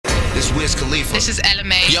This Wiz Khalifa. This is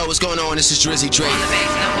LMA. Yo, what's going on? This is Drizzy Drake. On the base,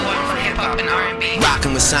 #1 for hip-hop and R&B.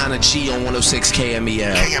 Rockin' with Sana G on 106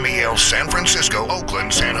 KMEL. KMEL San Francisco,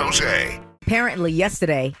 Oakland, San Jose. Apparently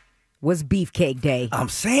yesterday was Beefcake Day. I'm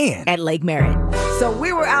saying. At Lake Merritt. So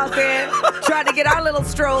we were out there trying to get our little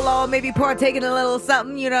stroll on, maybe partaking a little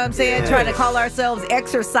something, you know what I'm saying? Yeah. Trying to call ourselves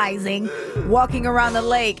exercising, walking around the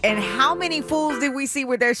lake. And how many fools did we see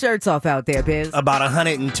with their shirts off out there, Biz? About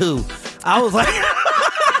 102. I was like...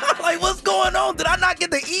 Like, what's going on? Did I not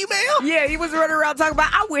get the email? Yeah, he was running around talking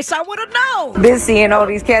about, I wish I would have known. Been seeing all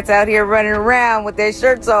these cats out here running around with their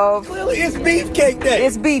shirts off. Clearly, it's Beefcake Day.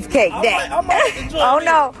 It's Beefcake Day. Oh,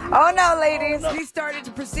 no, ladies. He started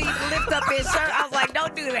to proceed to lift up his shirt. I was like,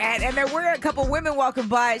 don't do that. And there were a couple women walking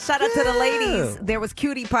by. Shout out to the ladies. There was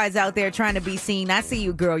cutie pies out there trying to be seen. I see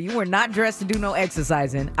you, girl. You were not dressed to do no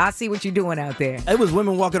exercising. I see what you're doing out there. It was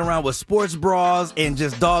women walking around with sports bras and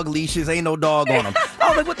just dog leashes. Ain't no dog on them. I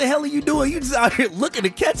was like, what the hell are you doing? You just out here looking to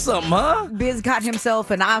catch something, huh? Biz got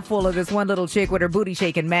himself an eyeful of this one little chick with her booty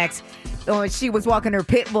shaking, Max. She was walking her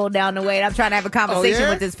pit bull down the way, and I'm trying to have a conversation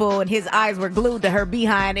with this fool, and his eyes were glued to her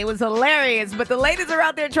behind. It was hilarious. But the ladies are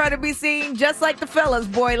out there trying to be seen, just like the fellas.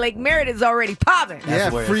 Boy, Lake Merritt is already popping. Yeah,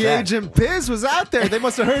 free agent Biz was out there. They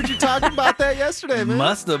must have heard you talking about that yesterday, man.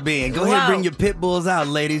 Must have been. Go ahead and bring your pit bulls out,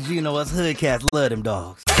 ladies. You know us hood cats love them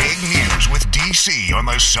dogs. Big news with DC on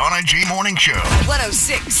the Sana G Morning Show.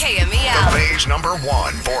 106 KMEL. The Bay's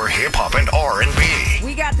 #1 for hip-hop and R&B.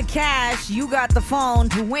 We got the cash. You got the phone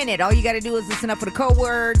to win it. All you got to do is listen up for the code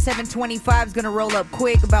word. 725 is going to roll up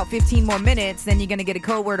quick, about 15 more minutes. Then you're going to get a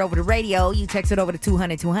code word over the radio. You text it over to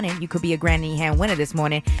 200-200. You could be a grand in your hand winner this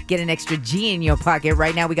morning. Get an extra G in your pocket.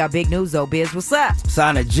 Right now, we got big news, though. Biz, what's up?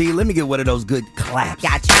 Sana G, let me get one of those good claps.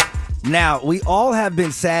 Gotcha. Now, we all have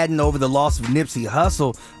been saddened over the loss of Nipsey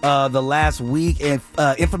Hussle the last week, and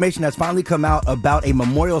information has finally come out about a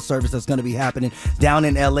memorial service that's going to be happening down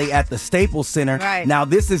in L.A. at the Staples Center. Right. Now,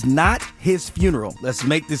 this is not his funeral. Let's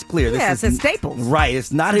make this clear. Yeah, it's at Staples. Right.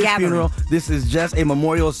 It's not his funeral. This is just a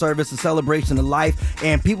memorial service, a celebration of life,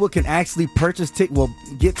 and people can actually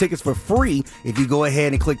get tickets for free if you go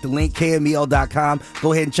ahead and click the link, KMEL.com.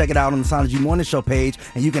 Go ahead and check it out on the Sana G Morning Show page,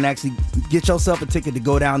 and you can actually get yourself a ticket to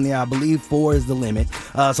go down there. I believe 4 is the limit.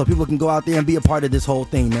 So people can go out there and be a part of this whole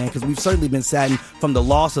thing, man, because we've certainly been saddened from the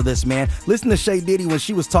loss of this man. Listen to Shay Diddy when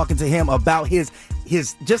she was talking to him about his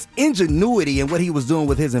just ingenuity and what he was doing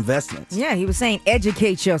with his investments. Yeah, he was saying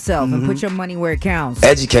educate yourself and put your money where it counts.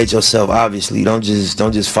 Educate yourself, obviously. Don't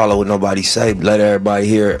just follow what nobody say. Let everybody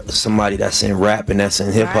hear somebody that's in rap and that's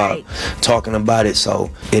in hip-hop talking about it, so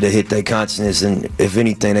it'll hit their consciousness, and if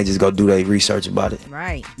anything, they just go do their research about it.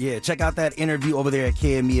 Right. Yeah, check out that interview over there at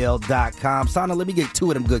KMEL.com. Sana, let me get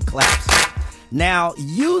 2 of them good claps. Now,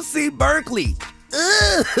 UC Berkeley.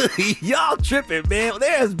 Y'all tripping, man.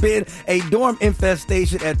 There has been a dorm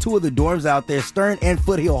infestation at 2 of the dorms out there, Stern and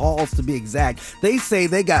Foothill Halls to be exact. They say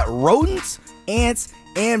they got rodents, ants,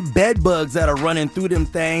 and bed bugs that are running through them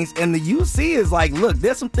things. And the UC is like, look,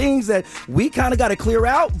 there's some things that we kind of got to clear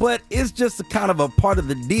out, but it's just a kind of a part of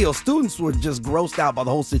the deal. Students were just grossed out by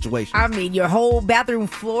the whole situation. I mean, your whole bathroom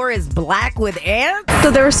floor is black with ants?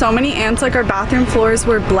 So there were so many ants, like our bathroom floors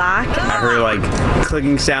were black. I heard like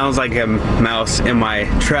clicking sounds like a mouse in my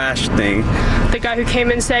trash thing. The guy who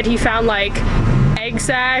came in said he found like egg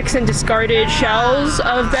sacs and discarded shells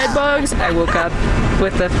of bed bugs. I woke up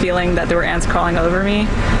with the feeling that there were ants crawling over me,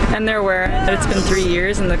 and there were. It's been 3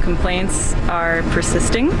 years and the complaints are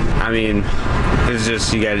persisting. I mean, it's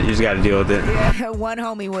just you just got to deal with it. Yeah, one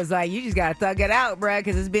homie was like, you just got to thug it out, bruh,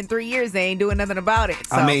 because it's been 3 years, they ain't doing nothing about it.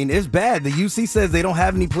 So. I mean, it's bad. The UC says they don't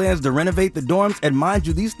have any plans to renovate the dorms, and mind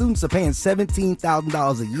you, these students are paying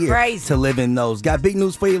 $17,000 a year to live in those. Got big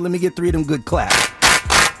news for you. Let me get 3 of them good claps.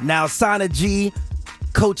 Now, Sana G,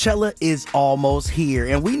 Coachella is almost here,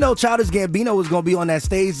 and we know Childish Gambino is going to be on that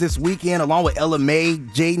stage this weekend along with Ella Mai,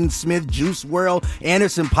 Jaden Smith, Juice WRLD,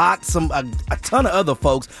 Anderson .Paak, a ton of other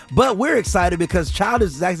folks. But we're excited because Childish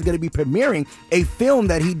is actually going to be premiering a film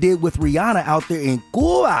that he did with Rihanna out there in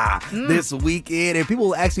Cuba this weekend, and people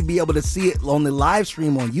will actually be able to see it on the live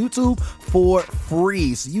stream on YouTube for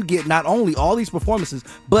free. So you get not only all these performances,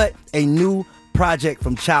 but a new project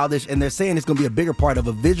from Childish, and they're saying it's going to be a bigger part of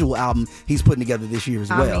a visual album he's putting together this year as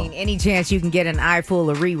well. I mean, any chance you can get an eye full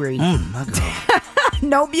of Riri. My God.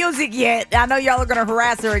 No music yet. I know y'all are going to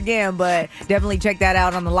harass her again, but definitely check that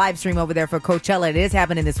out on the live stream over there for Coachella. It is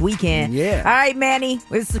happening this weekend. Yeah. All right, Manny,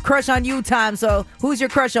 it's Crush on You time, so who's your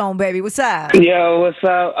crush on, baby? What's up? Yo, what's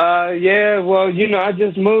up? Yeah, well, I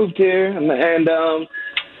just moved here, and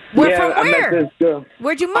From I met where? this girl.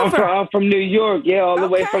 Where'd you move from? I'm from New York. Yeah, all the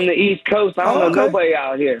way from the East Coast. I don't know nobody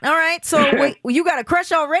out here. All right. So wait, you got a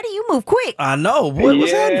crush already? You move quick. I know. Boy,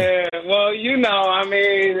 what's happening? Yeah, well, I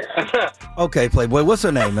mean. Okay, Playboy, what's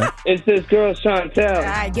her name, man? It's this girl, Chantel. All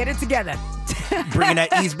right, get it together. Bringing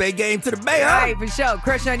that East Bay game to the Bay, huh? All right, for sure.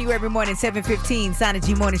 Crush on you every morning, 7:15. Sana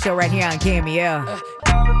G Morning Show right here on KMEL.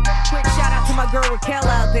 Quick shout out to my girl Raquel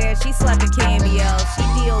out there. She's slapping KMEL. She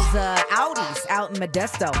deals Audis out in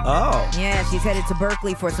Modesto. Oh. Yeah, she's headed to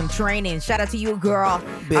Berkeley for some training. Shout out to you, girl.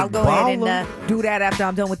 Big I'll go ahead baller. and do that after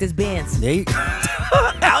I'm done with this Benz.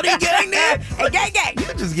 Audi gang there. Hey, gang, gang.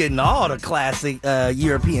 You're just getting all the classic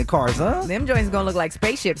European cars, huh? Them joints gonna look like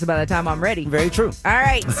spaceships by the time I'm ready. Very true. All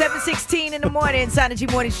right, 7:16 in the morning, Sana G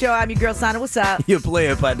Morning Show. I'm your girl, Sana. What's up? You're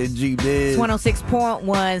playing by the G-Biz.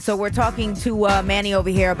 106.1. So we're talking to Manny over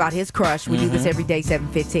here about his crush. We do this every day,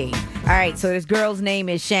 7:15. All right, so this girl's name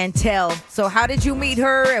is Chantel. So how did you meet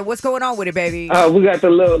her, and what's going on with it, baby? We got the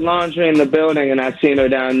little laundry in the building, and I seen her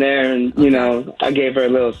down there, and, I gave her a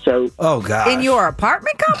little soap. Oh, God. In your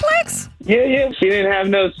apartment complex? Yeah. She didn't have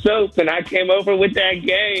no soap, and I came over with that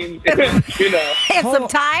game, And some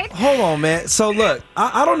Tide? Hold on, man. So, look,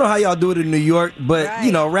 I don't know how y'all do it in New York, but,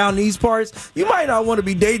 around these parts, you might not want to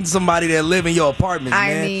be dating somebody that live in your apartments,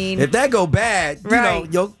 man. I mean... If that go bad,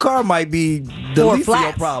 your car might be the least of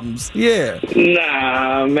your problems. Yeah.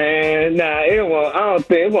 Nah, man. Nah, it won't. I don't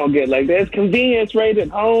think it won't get like that. It's convenience rate at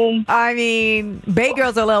home. I mean, Bay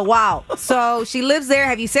Girl's a little wild. So she lives there.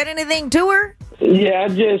 Have you said anything to her? Yeah, I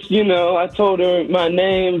just, I told her my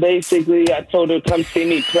name, basically. I told her come see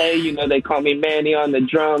me play. They call me Manny on the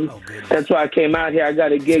drums. That's why I came out here. I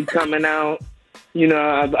got a gig coming out.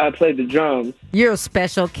 I played the drums. You're a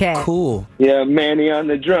special cat. Cool. Yeah, Manny on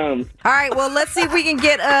the drums. All right, well, let's see if we can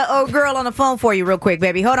get a girl on the phone for you real quick,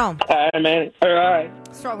 baby. Hold on. All right, man. All right.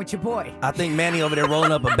 Start with your boy. I think Manny over there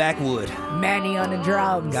rolling up a backwood. Manny on the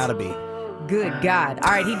drums. Gotta be. Good God.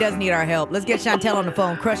 All right, he does need our help. Let's get Chantel on the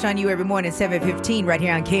phone. Crush on you every morning, 7:15, right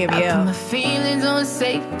here on KMEL. My feelings on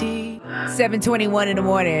safety. 7:21 in the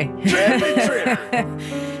morning.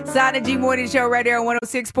 Sana G Morning Show right here on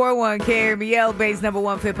 106.1 KMEL, base number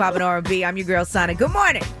 1 for hip hop and R&B. I'm your girl, Sana. Good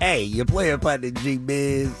morning. Hey, you're playing by the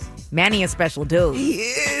G-Biz. Manny a special dude. He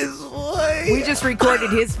is, boy. We just recorded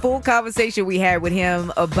his full conversation we had with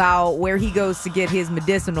him about where he goes to get his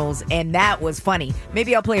medicinals, and that was funny.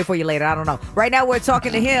 Maybe I'll play it for you later. I don't know. Right now, we're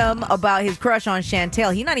talking to him about his crush on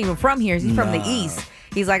Chantel. He's not even from here. He's from the East.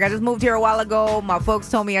 He's like, I just moved here a while ago. My folks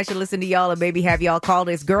told me I should listen to y'all and maybe have y'all call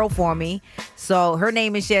this girl for me. So her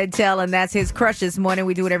name is Chantel, and that's his crush this morning.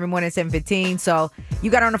 We do it every morning at 7:15. So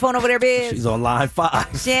you got her on the phone over there, Biz? She's on line 5.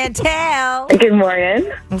 Chantel. Good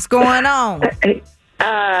morning. What's going on? Just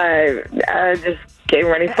getting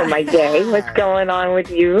ready for my day. What's going on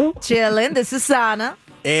with you? Chilling. This is Sana.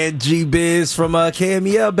 And G-Biz from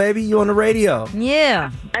KMEL, baby. You on the radio.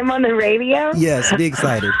 Yeah. I'm on the radio? Yes, be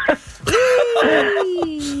excited.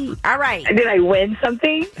 All right. Did I win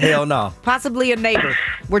something? Hell no. Possibly a neighbor.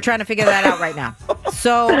 We're trying to figure that out right now.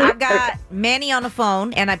 So I've got Manny on the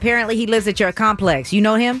phone, and apparently he lives at your complex. You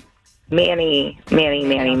know him? Manny. He said he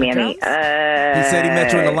met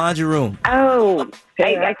you in the laundry room. Oh,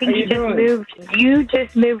 Hey, I think how you you just doing? moved. You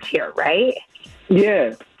just moved here, right?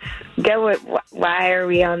 Yeah. Go with, why are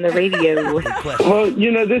we on the radio? Well,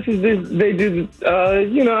 they do,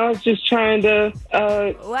 I was just trying to,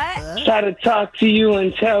 try to talk to you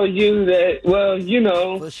and tell you that,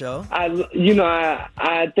 For sure.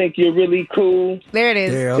 I think you're really cool. There it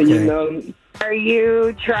is. Yeah, okay. Are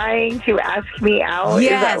you trying to ask me out?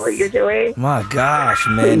 Yes. Is that what you're doing? My gosh,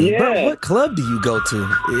 Manny. Yeah. Bro, what club do you go to?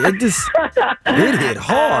 It hit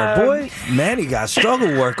hard, boy. Manny got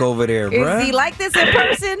struggle work over there, bro. Is he like this in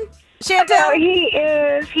person, No, Chantel? he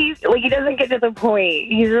is. He doesn't get to the point.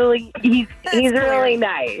 He's really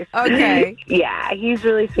nice. Okay. Yeah, he's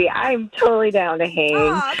really sweet. I'm totally down to hang.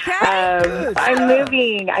 Oh, okay. Good. I'm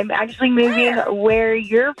moving. I'm actually moving where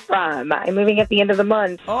you're from. I'm moving at the end of the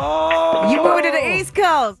month. Oh. You moving to the East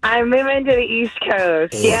Coast? I'm moving to the East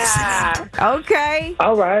Coast. Yeah. Okay.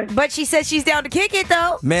 All right. But she said she's down to kick it,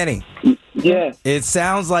 though. Manny. Yeah. It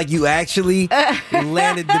sounds like you actually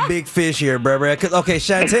landed the big fish here, bro. Okay,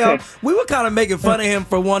 Chantel, we were kind of making fun of him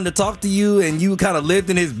for wanting to talk to you, and you kind of lived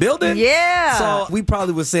in his building. Yeah. So we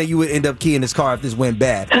probably would say you would end up keying his car if this went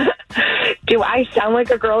bad. Do I sound like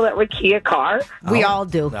a girl that would key a car? We all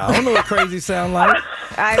do. I don't know what crazy sound like.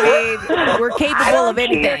 I mean, we're capable of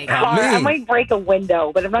anything. I might break a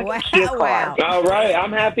window, but I'm not going to key a car. Wow. All right.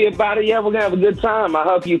 I'm happy about it. Yeah, we're going to have a good time. I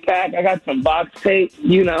hope you pack. I got some box tape,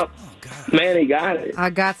 Manny got it. I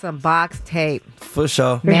got some box tape. For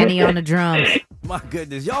sure. Manny on the drums. My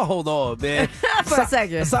goodness. Y'all hold on, man. For a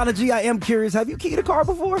second. Sana G, I am curious. Have you keyed a car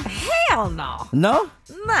before? Hell no. No?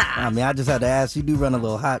 Nah. I mean, I just had to ask. You do run a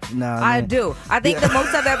little hot now. I do. I think the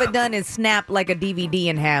most I've ever done is snap like a DVD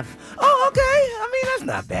in half. Oh, okay. I mean, that's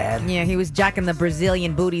not bad. Yeah, he was jacking the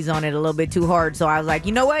Brazilian booties on it a little bit too hard, so I was like,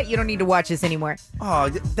 you know what? You don't need to watch this anymore. Oh,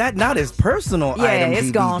 that not his personal Yeah, item it's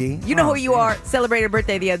DVD. gone. You know who you are. Celebrated a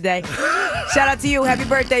birthday the other day. Shout out to you. Happy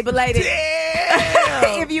birthday, belated.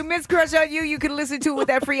 If you miss Crush on You, you can listen to it with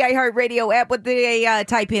that free iHeartRadio app. What do they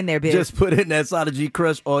type in there, bitch? Just put in that Sana G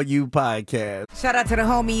Crush on You podcast. Shout out to the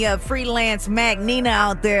homie Freelance Mac Nina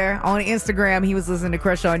out there on Instagram. He was listening to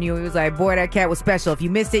Crush on You. He was like, boy, that cat was special. If you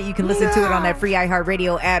missed it, you can listen to it on that free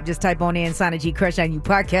iHeartRadio app. Just type on in Sana G Crush on You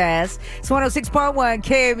podcast. It's 106.1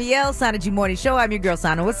 KMEL, Sana G Morning Show. I'm your girl,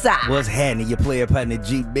 Sana. What's up? What's happening? Your player partner,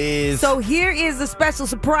 G Biz. So here is the special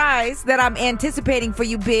surprise that I'm anticipating for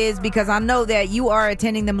you, Biz, because I know that you are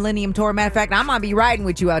attending the Millennium Tour. Matter of fact, I'm going to be riding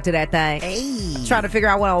with you out to that thing. Hey. Trying to figure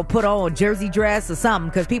out what I'll put on, jersey dress or something,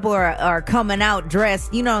 because people are coming out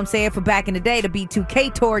dressed, you know what I'm saying, for back in the day to be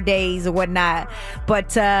 2K Tour days or whatnot.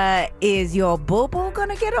 But is your boo-boo going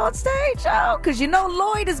to get on stage, yo? Because you know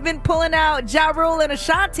Lloyd has been pulling out Ja Rule and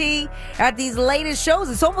Ashanti at these latest shows.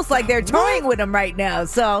 It's almost like they're touring with them right now.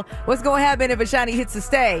 So what's going to happen if Ashanti hits the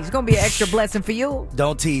stage? It's going to be an extra blessing for you.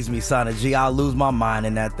 Don't tease me, Sana G. I'll lose my mind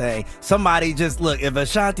in that thing. Somebody just, look, if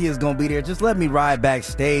Ashanti is going to be there, just let me ride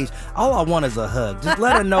backstage. All I want is a hug. Just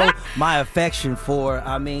let her know my affection for her.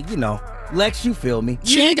 I mean, you know, Lex, you feel me?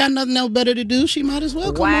 She ain't got nothing else better to do. She might as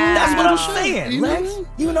well come on. That's what I'm saying, You Lex. know?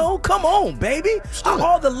 You know, come on, baby.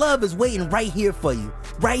 All the love is waiting right here for you.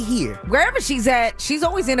 Right here. Wherever she's at, she's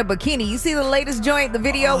always in a bikini. You see the latest joint, the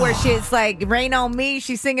video where she's like, Rain on Me,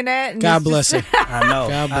 she's singing that. And God bless her. I know.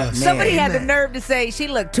 God bless her. Somebody had the nerve to say she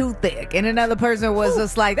looked too thick. And another person was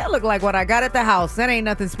just like, that looked like what I got at the house. That ain't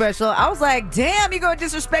nothing special. I was like, damn, you gonna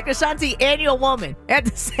disrespect Ashanti and your woman at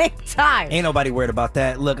the same time. Ain't nobody worried about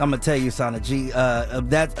that. Look, I'm gonna tell you, Sana G,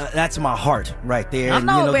 that's my heart right there. I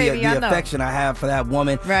know, you know, baby, the I know. affection I have for that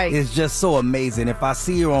woman is just so amazing. If I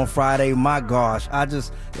see her on Friday, my gosh,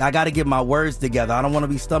 I gotta get my words together. I don't want to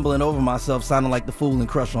be stumbling over myself, sounding like the fool and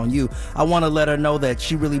Crush on You. I want to let her know that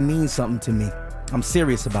she really means something to me. I'm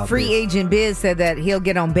serious about Free this. agent Biz said that he'll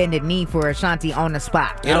get on bended knee for Ashanti on the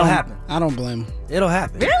spot. It'll happen. I don't blame him. It'll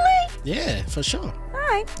happen. Really? Yeah, for sure.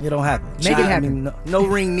 All right. It'll happen. Make it happen. I mean, no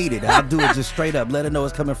ring needed. I'll do it just straight up. Let her know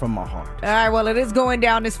it's coming from my heart. All right, well, it is going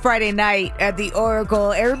down this Friday night at the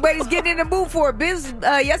Oracle. Everybody's getting in the mood for it. Biz,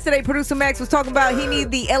 yesterday, producer Max was talking about he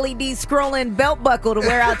need the LED scrolling belt buckle to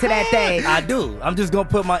wear out to that thing. I do. I'm just going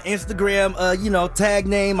to put my Instagram, tag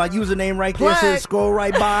name, my username right there, so it scroll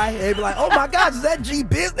right by. They be like, oh my gosh, is that G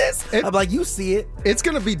Business? I'm like, you see it. It's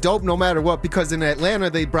going to be dope no matter what, because in Atlanta,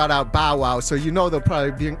 they brought out Bow Wow, so you know they'll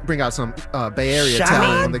probably bring out some Bay Area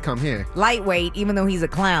talent when they come here. Lightweight, even though he's a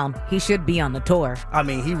clown, he should be on the tour. I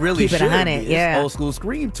mean, he really Keep it should 100, be. yeah. It's old school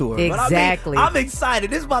Scream tour. Exactly. But I'm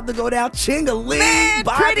excited. This is about to go down. Chingaling. Man,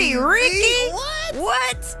 Bobby Pretty Ricky. V.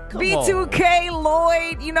 What? Come B2K,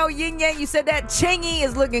 Lloyd, Yin Yang, you said that. Chingy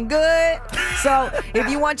is looking good. So if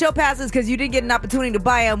you want your passes, because you didn't get an opportunity to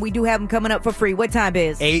buy them, we do have them coming up for free. What time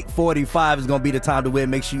is? 8:45 is going to be the time to win.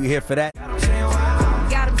 Make sure you're here for that.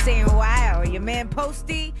 Got him saying wow. Your man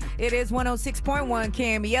Posty. It is 106.1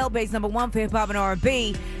 KMEL, base number 1 for hip hop and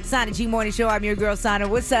R&B. Sana G Morning Show. I'm your girl, Sana.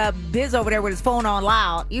 What's up? Biz over there with his phone on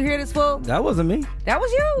loud. You hear this fool? That wasn't me. That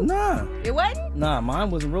was you? Nah. It wasn't? Nah, mine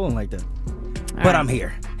wasn't rolling like that. All But right. I'm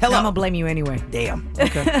here. Hello. I'm going to blame you anyway. Damn.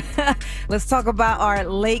 Okay. Let's talk about our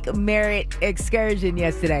Lake Merritt excursion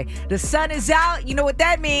yesterday. The sun is out. You know what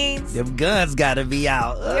that means. Them guns got to be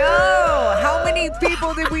out. Yo, how many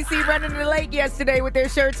people did we see running the lake yesterday with their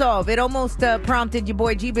shirts off? It almost prompted your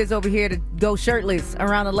boy G-Biz over here to go shirtless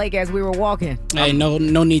around the lake as we were walking. Hey, no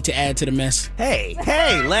need to add to the mess. Hey,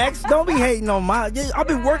 Lex, don't be hating on I've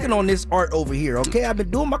been working on this art over here, okay? I've been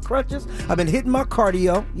doing my crutches. I've been hitting my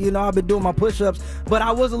cardio. I've been doing my push-ups. But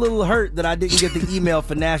I was a little hurt that I didn't get the email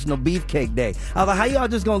for National Beefcake Day. I was like, how y'all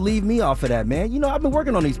just gonna leave me off of that, man? I've been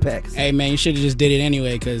working on these packs. Hey, man, you should have just did it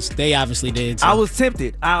anyway, because they obviously did. So. I was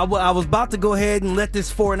tempted. I was about to go ahead and let this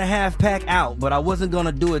 4.5 pack out, but I wasn't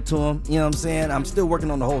gonna do it to him. You know what I'm saying? I'm still working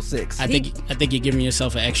on the whole 6. I think you're giving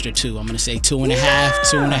yourself an extra 2. I'm gonna say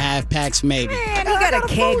 2.5 packs maybe. Man, he got a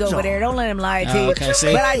keg over there. Don't let him lie to you. Okay,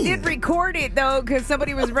 see? But I did record it, though, because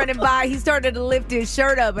somebody was running by. He started to lift his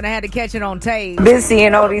shirt up, and I had to catch it on tape. Been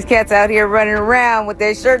seeing all these cats out here running around with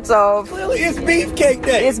their shirts off. Clearly, it's Beefcake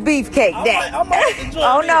Day. It's Beefcake Day.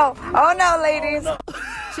 Oh, no, ladies.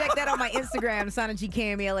 Check that on my Instagram, Sana G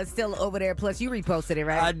KMEL. It's still over there. Plus, you reposted it,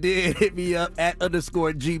 right? I did. Hit me up at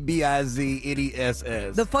 @GBIZNESS.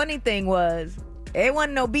 The funny thing was, It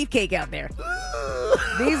wasn't no beefcake out there.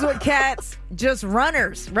 These were cats, just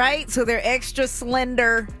runners, right? So they're extra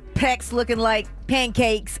slender, pecs looking like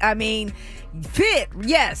pancakes. I mean, fit,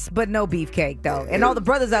 yes, but no beefcake, though. And all the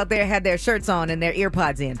brothers out there had their shirts on and their ear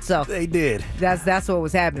pods in. So they did. That's what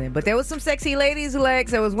was happening. But there was some sexy ladies,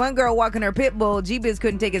 Lex. There was one girl walking her pit bull. G-Biz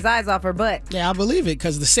couldn't take his eyes off her butt. Yeah, I believe it,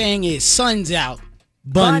 because the saying is sun's out.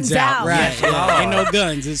 Buns out. Right. Yeah. Ain't no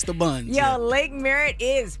guns. It's the buns. Yo, Lake Merritt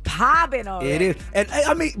is popping already. It is. And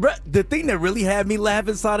I mean, bro, the thing that really had me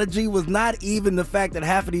laughing, Sada G, was not even the fact that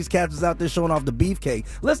half of these cats was out there showing off the beefcake.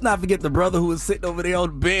 Let's not forget the brother who was sitting over there on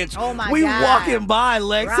the bench. Oh, my we God. walking by,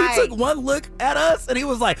 Lex. Right. He took one look at us, and he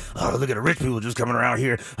was like, oh, look at the rich people just coming around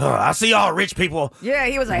here. I see all rich people. Yeah,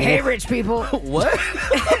 he was like, hey, rich people. What?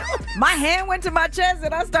 My hand went to my chest,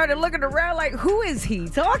 and I started looking around like, who is he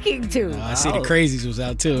talking to? I see the crazies was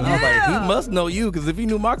out, too. I was like, he must know you, because if he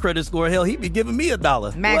knew my credit score, hell, he'd be giving me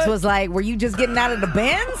 $1. Max was like, were you just getting out of the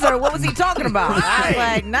Benz, or what was he talking about? I was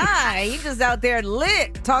like, nah, he just out there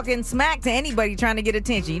lit, talking smack to anybody trying to get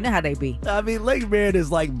attention. You know how they be. I mean, Lake Merritt is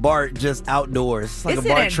like Bart, just outdoors. It's like It's a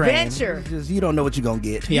BART an train. adventure. Just, you don't know what you're going to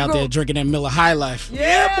get. He out there drinking that Miller High Life.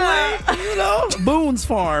 Yeah, boy. You know, Boone's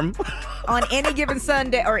Farm. On any given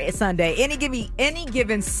any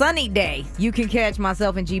given sunny day, you can catch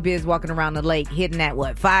myself and G-Biz walking around the lake hitting that,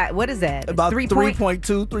 what is that? About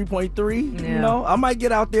 3.2, 3.3. Yeah. You know, I might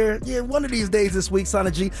get out there. Yeah, one of these days this week,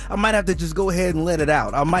 Sana G, I might have to just go ahead and let it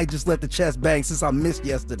out. I might just let the chest bang since I missed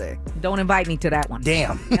yesterday. Don't invite me to that one.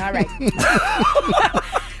 Damn. All right.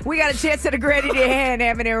 We got a chance at a grand in your hand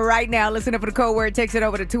happening right now. Listen up for the code word. Takes it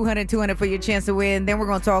over to 200 for your chance to win. Then we're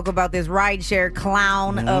going to talk about this rideshare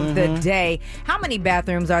clown of the day. How many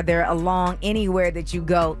bathrooms are there along anywhere that you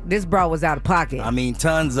go? This bra was out of pocket. I mean,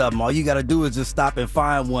 tons of them. All you got to do is just stop and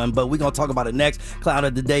find one. But we're going to talk about it next. Clown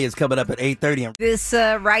of the day is coming up at 8:30. This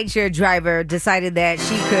rideshare driver decided that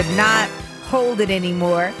she could not hold it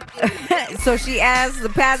anymore. So she asked the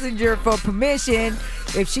passenger for permission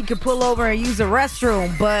if she could pull over and use the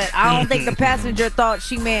restroom. But I don't think the passenger thought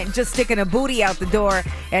she meant just sticking a booty out the door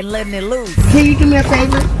and letting it loose. Can you do me a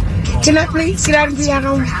favor? Can I please get out and pee? I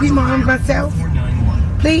don't pee my arms myself.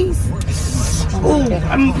 Please? Ooh,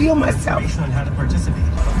 I'm gonna pee on myself.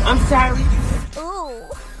 I'm sorry.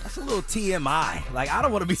 That's a little TMI. Like, I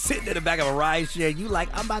don't want to be sitting in the back of a rideshare. You like,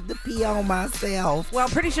 I'm about to pee on myself. Well,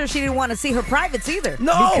 I'm pretty sure she didn't want to see her privates either.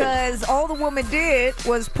 No. Because all the woman did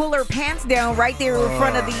was pull her pants down right there in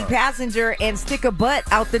front of the passenger and stick a butt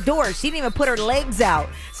out the door. She didn't even put her legs out.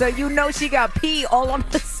 So you know she got pee all on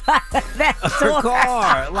the side of that door. Her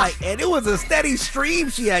car. Like, and it was a steady stream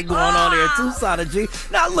she had going on there too, Sada G.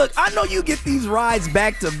 Now, look, I know you get these rides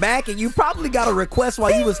back to back, and you probably got a request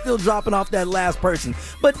while you were still dropping off that last person.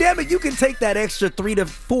 But damn it, you can take that extra 3 to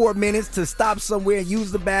 4 minutes to stop somewhere and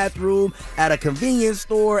use the bathroom at a convenience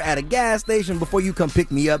store, at a gas station before you come pick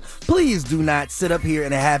me up. Please do not sit up here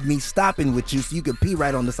and have me stopping with you so you can pee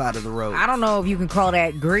right on the side of the road. I don't know if you can call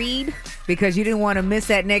that greed because you didn't want to miss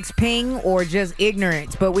that next ping or just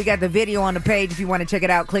ignorance. But we got the video on the page if you want to check it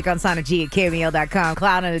out. Click on Sana G at KML.com.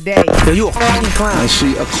 Clown of the day. Yo, you a fucking clown. I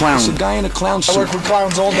see a clown. It's a guy in a clown suit. I work with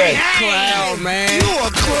clowns all day. Clown, man. You a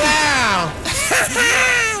clown.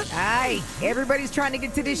 Hi, everybody's trying to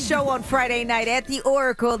get to this show on Friday night at the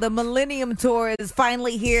Oracle. The Millennium Tour is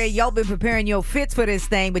finally here. Y'all been preparing your fits for this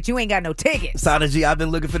thing, but you ain't got no tickets. Sana G, I've been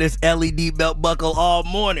looking for this LED belt buckle all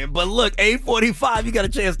morning. But look, 8:45, you got a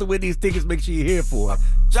chance to win these tickets. Make sure you're here for it.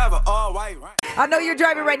 Driver all white, right? I know you're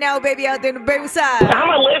driving right now, baby, out there in the baby side. I'm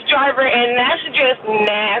a Lyft driver, and that's just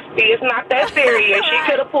nasty. It's not that serious. She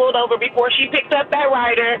could have pulled over before she picked up that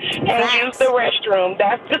rider and used the restroom.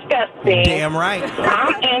 That's disgusting. Damn right.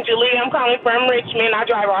 I'm Angelique. I'm calling from Richmond. I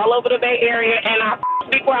drive all over the Bay Area, and I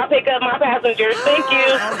before I pick up my passengers. Thank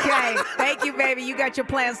you. Okay. Thank you, baby. You got your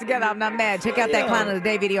plans together. I'm not mad. Check out that Clown of the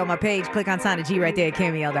Day video on my page. Click on Sana G right there at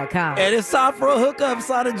KML.com. And it's time for a hookup,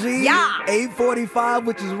 Sana G. Yeah. 8:45,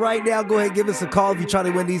 which is right now. Go ahead and give us a call if you're trying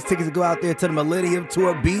to win these tickets and go out there to the Millennium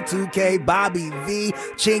Tour. B2K, Bobby V,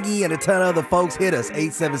 Chingy, and a ton of other folks. Hit us,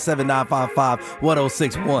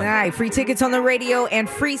 877-955-1061. All right, free tickets on the radio and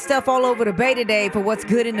free stuff all over the Bay today for What's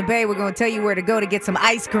Good in the Bay. We're going to tell you where to go to get some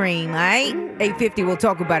ice cream, all right? 8:50, we'll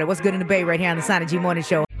talk about it. What's Good in the Bay right here on the Sana G Morning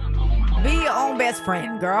Show. Be your own best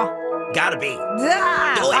friend, girl. Gotta be. All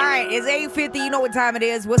right, it's 8:50. You know what time it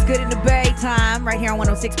is. What's Good in the Bay time right here on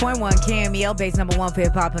 106.1 KMEL, base number 1 for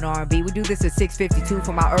hip-hop and R&B. We do this at 6:52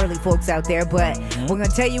 for my early folks out there, but we're going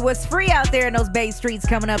to tell you what's free out there in those Bay streets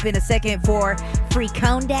coming up in a second for Free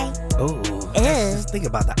Cone Day. Oh, just think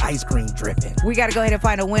about the ice cream dripping. We got to go ahead and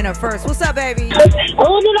find a winner first. What's up, baby? Oh, did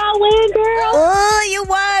I win, girl? Oh, you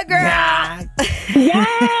won, girl.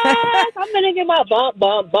 Yes, I'm going to get my bump,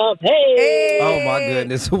 bump, bump. Hey. Oh, my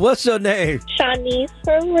goodness. What's your name? Shanice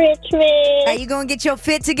from Richmond. Are you going to get your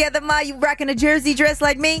fit together, Ma? You rocking a jersey dress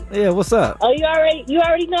like me? Yeah, what's up? Oh, you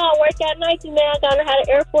already know I work at Nike, man. I gotta have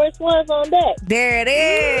the Air Force Ones on deck. There it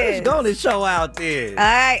is. Go to show out there. All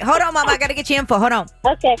right. Hold on, Mama. I got to get your info. Hold on.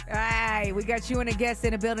 Okay. All right. We got you and a guest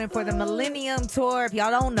in the building for the Millennium Tour. If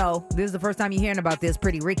y'all don't know, this is the first time you're hearing about this.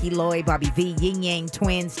 Pretty Ricky, Lloyd, Bobby V, Yin Yang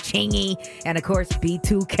Twins, Chingy, and of course,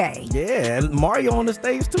 B2K. Yeah, and Mario on the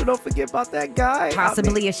stage too. Don't forget about that guy.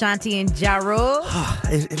 Possibly Ashanti and Ja Rule.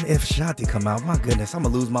 If Ashanti come out, my goodness, I'm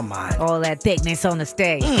going to lose my mind. All that thickness on the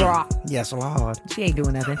stage. Yes, Lord. She ain't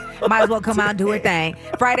doing nothing. Might as well come out and do her thing.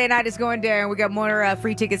 Friday night is going down. We got more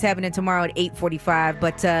free tickets happening tomorrow at 8:45.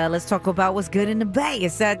 But let's talk about what's good in the Bay.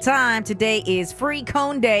 It's that time. Today is Free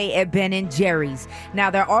Cone Day at Ben & Jerry's. Now,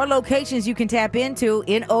 there are locations you can tap into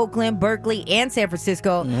in Oakland, Berkeley, and San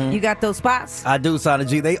Francisco. You got those spots? I do, Sana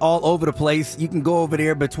G. They all over the place. You can go over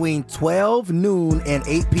there between 12 noon and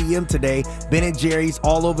 8 p.m. today. Ben & Jerry's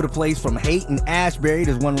all over the place from Haight and Ashbury.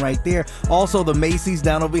 There's one right there. Also, the Macy's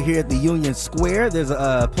down over here at the Union Square. There's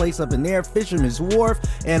a place up in there, Fisherman's Wharf,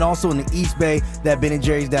 and also in the East Bay, that Ben &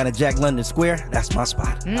 Jerry's down at Jack London Square. That's my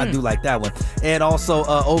spot. I do like that one. And also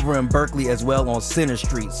over in Berkeley as well on Center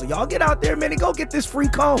Street. So y'all get out there, man, and go get this free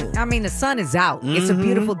cone. I mean, the sun is out. It's a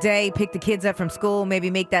beautiful day. Pick the kids up from school. Maybe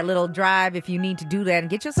make that little drive if you need to do that. And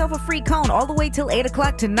get yourself a free cone all the way till 8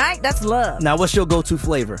 o'clock tonight. That's love. Now, what's your go-to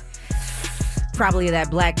flavor? Probably that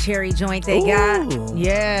black cherry joint they got.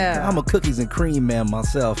 Yeah. I'm a cookies and cream man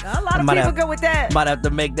myself. A lot of people go with that. Might have to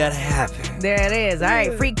make that happen. There it is. All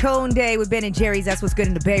right, Free Cone Day with Ben & Jerry's. That's what's good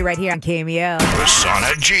in the Bay right here on KMEL. The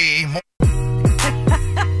Sana G.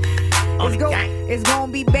 It's going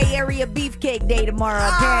to be Bay Area Beefcake Day tomorrow,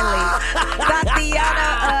 apparently.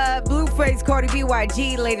 Tatiana, Blueface, Cardi B,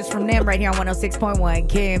 YG, latest from them right here on 106.1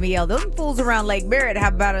 KMEL. Those fools around Lake Merritt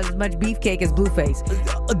have about as much beefcake as Blueface.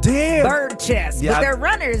 Damn. Bird chest. Yeah, but they're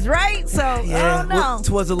runners, right? So, I don't know. It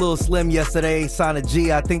was a little slim yesterday, Sana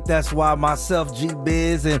G. I think that's why myself,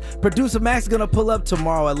 G-Biz, and producer Max going to pull up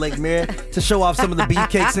tomorrow at Lake Merritt to show off some of the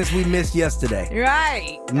beefcake since we missed yesterday.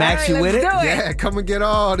 Right. Max, you with it? Yeah, come and get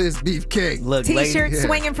all this beefcake. Look, T-shirt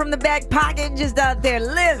swinging from the back pocket, just out there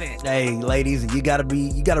living. Hey, ladies, you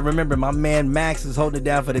gotta remember, my man Max is holding it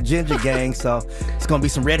down for the Ginger Gang, so it's gonna be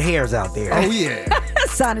some red hairs out there. Oh yeah.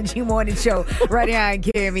 Sana G Morning Show right here on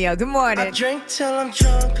KMEL. Good morning. I drink till I'm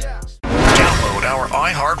drunk. Download our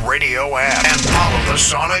iHeartRadio app and follow the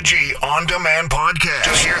Sana G On Demand podcast to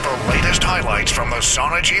hear the latest highlights from the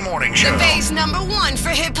Sana G Morning Show. The Bay's #1 for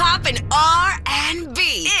hip hop and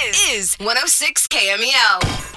R&B is 106 KMEL.